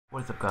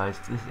What is up, guys?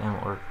 This is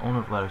Animal owner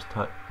of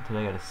Ladderstall.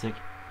 Today I got a sick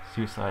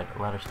suicide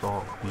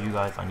Ladderstall for you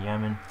guys on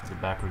Yemen. It's a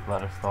backwards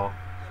Ladderstall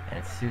and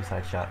it's a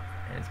suicide shot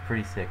and it's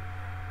pretty sick.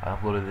 I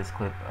uploaded this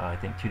clip I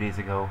think 2 days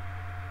ago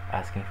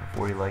asking for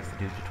 40 likes to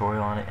do a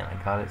tutorial on it, and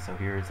I got it, so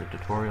here is a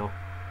tutorial.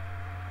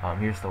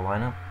 Here's the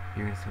lineup.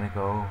 You're just going to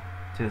go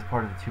to this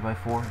part of the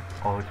 2x4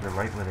 all the way to the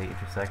right where they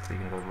intersect, so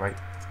you're going to go right.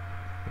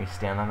 You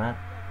stand on that,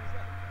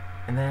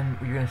 and then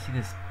you're going to see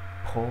this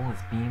pole, this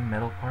beam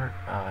metal part,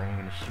 and you're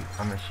gonna shoot.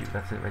 I'm gonna shoot.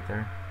 That's it right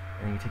there.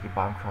 And then you take your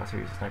bottom crosshair,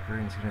 use a sniper,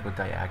 and it's gonna go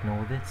diagonal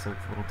with it, so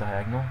it's a little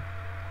diagonal.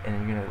 And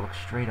then you're gonna look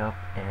straight up,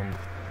 and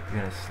you're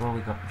gonna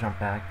slowly jump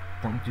back.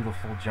 Don't do the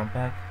full jump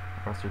back,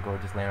 or else you'll go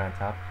just land on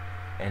top.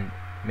 And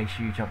make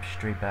sure you jump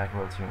straight back,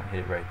 or else you won't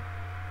hit it right.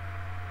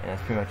 And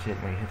that's pretty much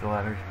it. When you hit the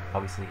ladder,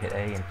 obviously hit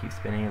A and keep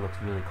spinning. It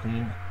looks really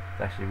clean.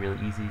 It's actually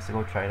really easy. So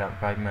go try it out in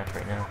private match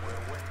right now.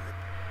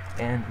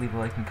 And leave a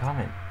like and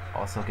comment.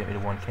 Also get me to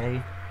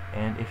 1K.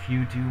 And if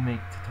you do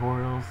make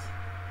tutorials,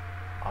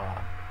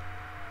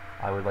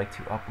 I would like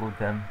to upload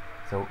them.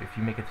 So if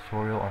you make a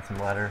tutorial on some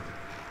ladder,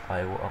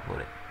 I will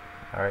upload it.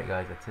 Alright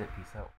guys, that's it. Peace out.